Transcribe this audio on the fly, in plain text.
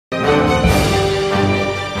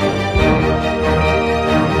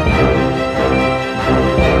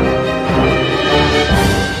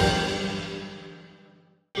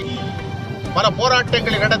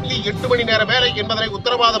போராட்டங்களை நடத்தி 8 மணி நேர வேலை என்பதனை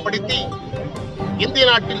உத்தரவாதப்படுத்தி இந்திய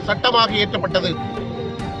நாட்டில் சட்டமாக இயற்றப்பட்டது.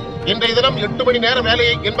 இன்றைய தினம் 8 மணி நேர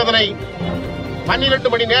வேலையை என்பதனை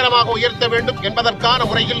 12 மணி நேரமாக உயர்த்த வேண்டும் என்பதற்கான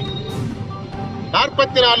முறையில்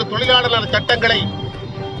 44 தொழிலாளர் நல சட்டங்களை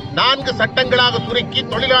 4 சட்டங்களாக சுருக்கி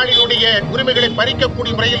தொழிலாளிகளுடைய உரிமைகளை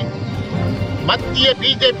பறிக்கக்கூடிய முறையில் மத்திய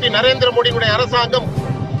பிஜேபி நரேந்திர மோடியுடைய அரசாங்கம்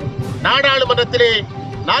நாடாளுமன்றத்திலே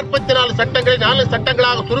 44 சட்டங்களை 4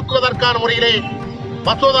 சட்டங்களாக சுருக்குவதற்கான முறையிலே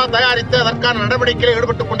மசோதா தயாரித்து அதற்கான நடவடிக்கைகளில்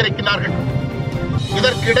ஈடுபட்டுக் கொண்டிருக்கிறார்கள்.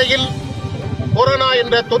 இதற்கிடையில் கொரோனா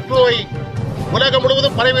என்ற தொற்று நோய் உலகம்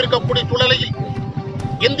முழுவதும் பரவியிருக்கக்கூடிய சூழலில்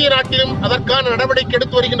இந்திய நாட்டிலும் அதற்கான நடவடிக்கை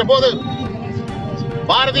எடுத்து வருகின்ற போது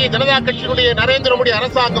பாரதிய ஜனதா கட்சியினுடைய நரேந்திர மோடி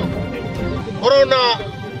அரசாங்கம் கொரோனா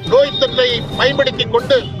நோய் தொற்றை பயன்படுத்திக்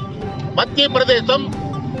கொண்டு மத்திய பிரதேசம்,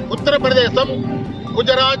 உத்தரப்பிரதேசம்,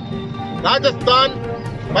 குஜராத், ராஜஸ்தான்,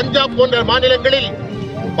 பஞ்சாப் போன்ற மாநிலங்களில்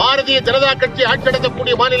பாரதிய ஜனதா கட்சி ஆட்சி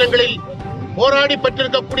நடத்தக்கூடிய மாநிலங்களில் போராடி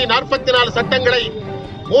பெற்றிருக்கக்கூடிய 44 சட்டங்களை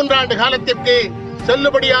 3 ஆண்டு காலத்திற்கு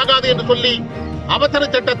செல்லுபடியாகாது என்று சொல்லி அவசர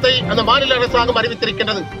சட்டத்தை அந்த மாநில அரசாங்கம்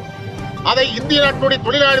அறிவித்திருக்கின்றது. அதை இந்திய நாட்டுடைய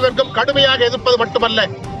தொழிலாளி வர்க்கம் கடுமையாக எதிர்ப்பது மட்டுமல்ல,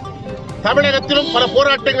 தமிழகத்திலும் பல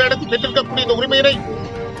போராட்டங்கள் நடத்தி பெற்றிருக்கக்கூடிய இந்த உரிமையினை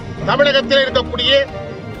தமிழகத்தில் இருக்கக்கூடிய,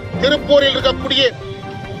 திருப்பூரில் இருக்கக்கூடிய,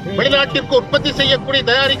 வெளிநாட்டிற்கு உற்பத்தி செய்யக்கூடிய,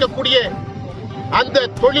 தயாரிக்கக்கூடிய அந்த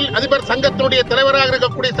தொழில் அதிபர் சங்கத்தினுடைய தலைவராக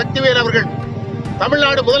இருக்கக்கூடிய சக்திவேல் அவர்கள்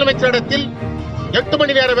தமிழ்நாடு முதலமைச்சரிடத்தில் 8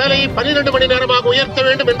 மணி நேர வேலையை 12 மணி நேரமாக உயர்த்த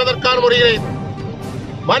வேண்டும் என்பதற்கான முறையிலே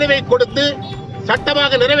மனுவை கொடுத்து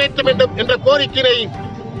சட்டமாக நிறைவேற்ற வேண்டும் என்ற கோரிக்கையை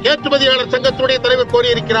ஏற்றுமதியாளர் சங்கத்தினுடைய தலைவர்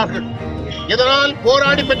கோரியிருக்கிறார்கள். இதனால்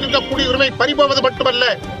போராடி பெற்றிருக்கக்கூடிய உரிமை பறிபோவது மட்டுமல்ல,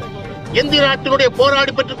 இந்திய நாட்டினுடைய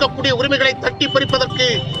போராடி பெற்றிருக்கக்கூடிய உரிமைகளை தட்டி பறிப்பதற்கு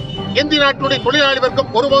இந்திய நாட்டினுடைய தொழிலாளி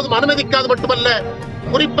வர்க்கம் ஒருபோதும் அனுமதிக்காது மட்டுமல்ல,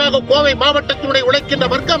 குறிப்பாக கோவை மாவட்டத்தினுடைய உழைக்கின்ற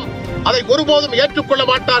வர்க்கம் அதை ஒருபோதும் ஏற்றுக்கொள்ள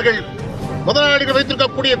மாட்டார்கள். முதலாளிகள்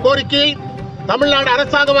வைத்திருக்கக்கூடிய கோரிக்கையை தமிழ்நாடு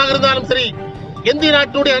அரசாங்கமாக இருந்தாலும் சரி, இந்திய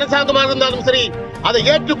நாட்டினுடைய அரசாங்கமாக இருந்தாலும் சரி, அதை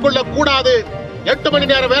ஏற்றுக்கொள்ள கூடாது. 8 மணி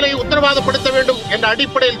நேர வேலையை உத்தரவாதப்படுத்த வேண்டும் என்ற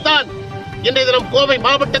அடிப்படையில் தான் இன்றைய தினம் கோவை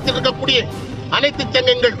மாவட்டத்தில் இருக்கக்கூடிய அனைத்து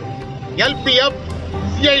சங்கங்கள் LPF,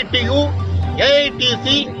 CITU, AITC,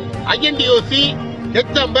 INDOC,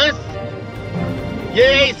 HMS,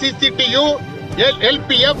 AICCTU,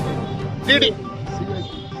 LPF,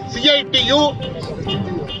 CITU,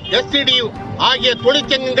 SCDU ஆகிய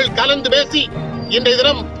தொழிற்சங்கங்கள் கலந்து பேசி இன்றைய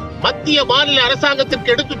தினம் மத்திய மாநில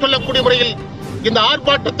அரசாங்கத்திற்கு எடுத்துச் சொல்லக்கூடிய முறையில் இந்த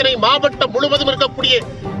ஆர்ப்பாட்டத்தினை மாவட்டம் முழுவதும் இருக்கக்கூடிய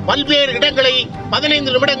பல்வேறு இடங்களை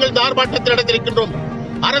 15 நிமிடங்கள் இந்த ஆர்ப்பாட்டத்தில் நடத்திருக்கின்றோம்.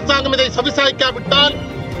 அரசாங்கம் இதை சவிசாய்க்காவிட்டால்,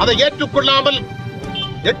 அதை ஏற்றுக்கொள்ளாமல்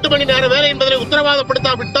 8 மணி நேர வேலை என்பதை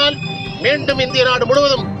உத்தரவாதப்படுத்தாவிட்டால் மீண்டும் இந்திய நாடு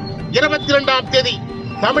முழுவதும் 22ஆம் தேதி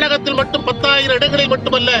தமிழகத்தில் மட்டும் 10,000 இடங்களில்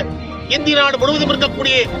மட்டுமல்ல, இந்திய நாடு முழுவதும்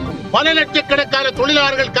இருக்கக்கூடிய பல லட்சக்கணக்கான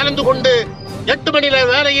தொழிலாளர்கள் கலந்து கொண்டு 8 மணி நேர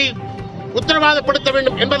வேலையை உத்தரவாதப்படுத்த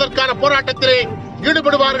வேண்டும் என்பதற்கான போராட்டத்திலே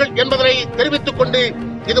ஈடுபடுவார்கள் என்பதனை தெரிவித்துக் கொண்டு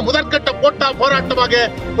இது முதற்கட்ட போராட்டமாக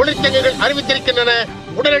தொழிற்சங்கங்கள் அறிவித்திருக்கின்றன.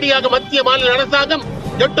 உடனடியாக மத்திய மாநில அரசாங்கம்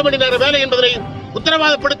 8 மணி நேர வேலை என்பதனை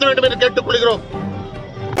உத்தரவாதப்படுத்த வேண்டும் என்று கேட்டுக் கொள்கிறோம்.